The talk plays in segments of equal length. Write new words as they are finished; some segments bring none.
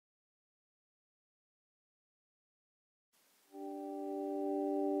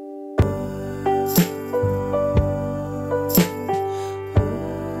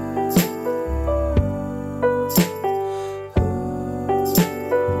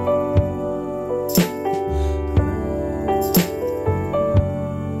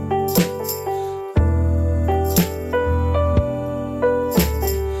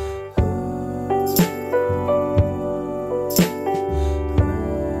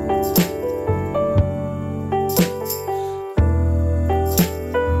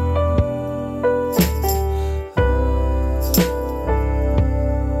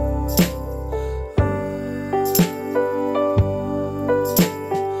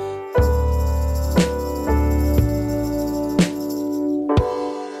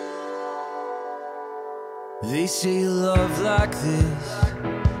like this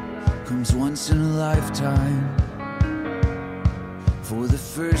comes once in a lifetime. For the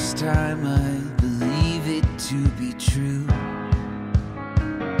first time I believe it to be true.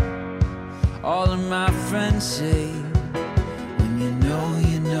 All of my friends say, when you know,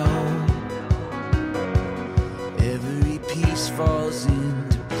 you know. Every piece falls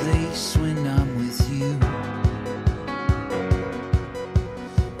into place when I'm with you.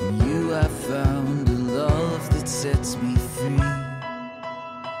 And you have found a love that sets me free.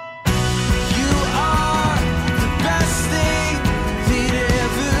 You are the best thing that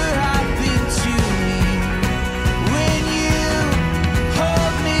ever happened to me. When you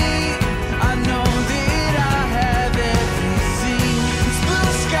hold me, I know that I have everything. It's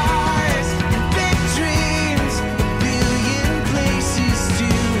blue skies and big dreams, a billion places to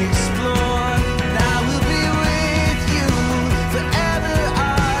explore. And I will be with you forever.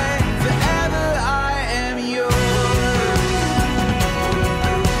 Forever I am yours.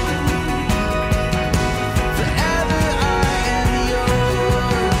 Forever I am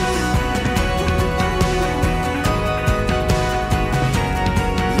yours.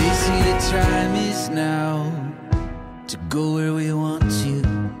 They say the time is now to go where we want to.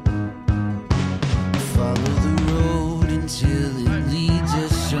 Follow the road until it leads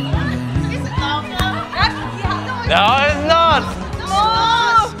us somewhere new. No, it's not.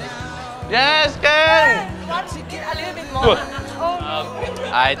 Yes, Ken. A little bit more.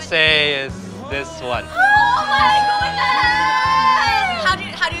 I'd say it's this one. Oh my goodness!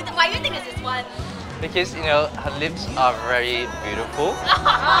 Why do you think it's this one? Because you know her lips are very beautiful,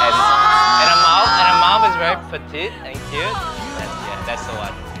 and her mouth is very petite and cute. And yeah, that's the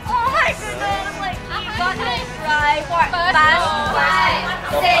one. Oh my goodness! Like, you got it right. Fast,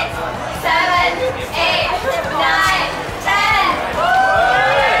 5, 6, 7, 8, 9, 10.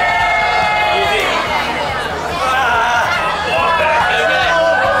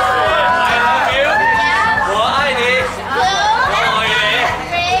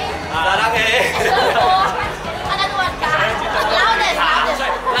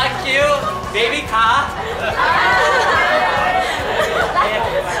 Baby car.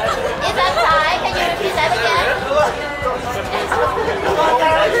 Is that Thai? Can you repeat that again?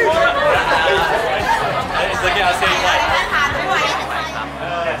 It's like I was saying like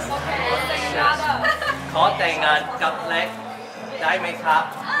ขอแต่งงานกับเล็กได้ไหมครับ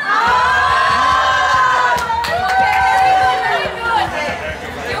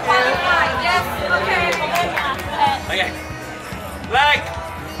You qualify. Yes. Okay. Okay. Leg,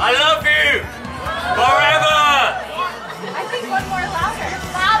 I love you forever. I think one more louder.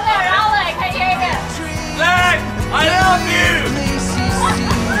 Louder, Alex. I hear you. Leg, I love you.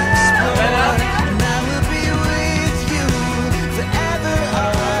 And I will be with you forever.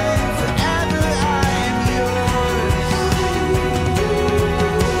 Forever I am yours.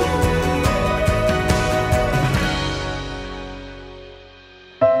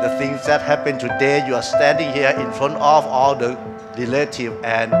 The things that happened today, you are standing here in front of all the relatives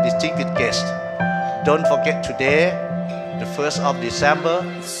and distinguished guests. Don't forget today, the 1st of December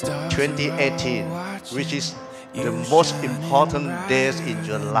 2018, which is the most important days in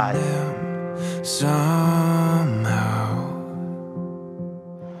your life. Somehow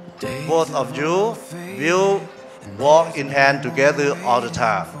Both of you will walk in hand together all the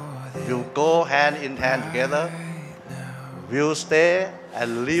time. Will go hand in hand together. Will stay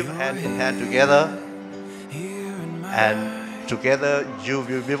and live hand in hand together. And together you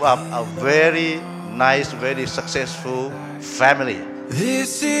will build up a very nice, very successful family.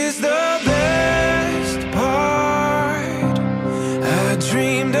 This is the best part. I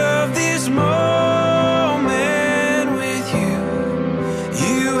dreamed of this moment with you.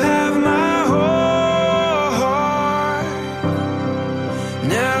 You have my whole heart.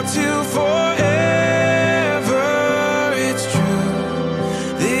 Now to forever, it's true.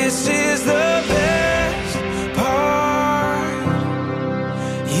 This is the best part.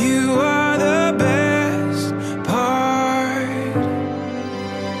 You are the best part.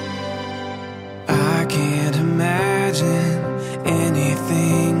 I can't imagine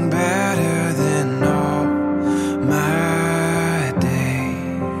anything better than all my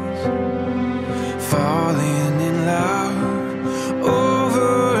days. Falling in love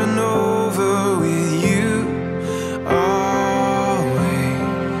over and over with you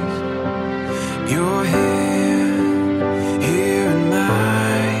always. Your hand here in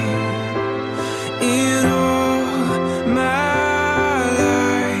mine. In all my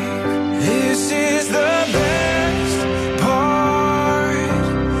life, this is the best part.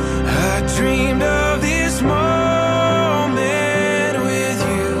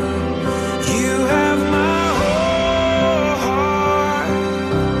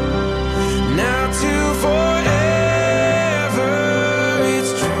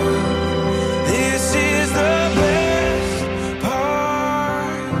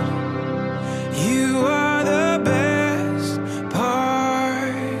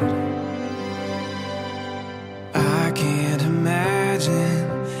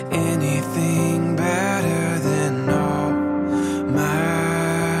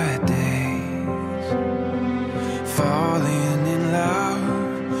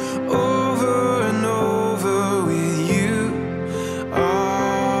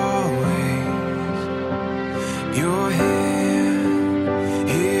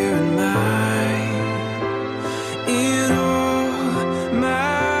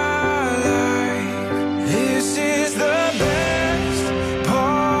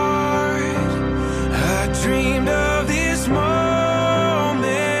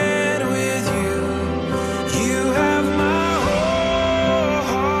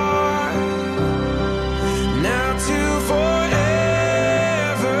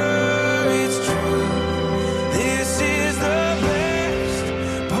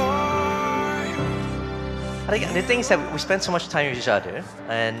 like the thing is that we spend so much time with each other,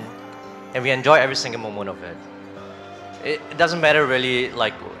 and we enjoy every single moment of it. It doesn't matter really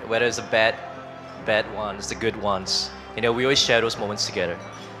like whether it's the bad ones, the good ones. You know, we always share those moments together.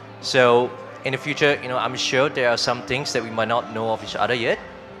 So in the future, you know, I'm sure there are some things that we might not know of each other yet.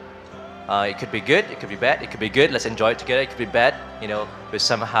 It could be good, it could be bad, it could be good, let's enjoy it together. It could be bad, you know, we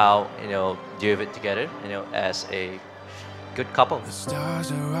somehow, you know, deal with it together, you know, as a good couple. The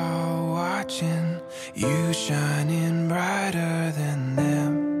stars are all watching you shining brighter than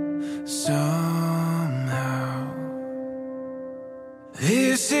them somehow.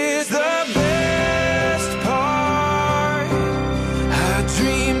 This is the best part. I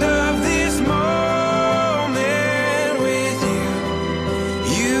dreamed of this moment with you.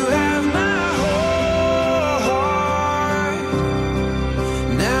 You have my whole heart.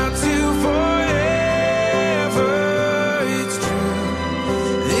 Now to forever, it's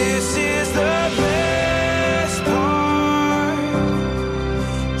true. This is the best part.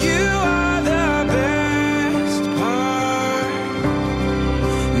 You are the best part.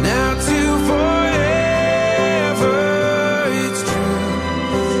 Now to forever, it's true.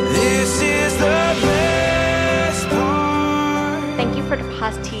 This is the best part. Thank you for the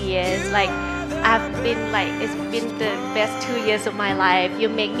past 2 years. Like, it's been the best 2 years of my life. You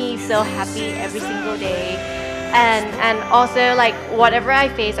make me so happy every single day. And also like whatever I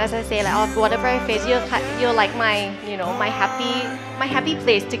face, as I say, like whatever I face, you're like my, you know, my happy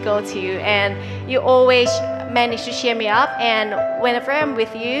place to go to, and you always manage to cheer me up. And whenever I'm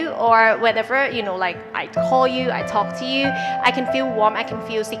with you, or whenever, you know, like I call you, I talk to you, I can feel warm, I can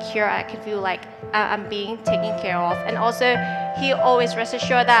feel secure, I can feel like I'm being taken care of. And also, he always rest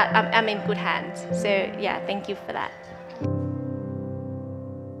assured that I'm in good hands. So yeah, thank you for that.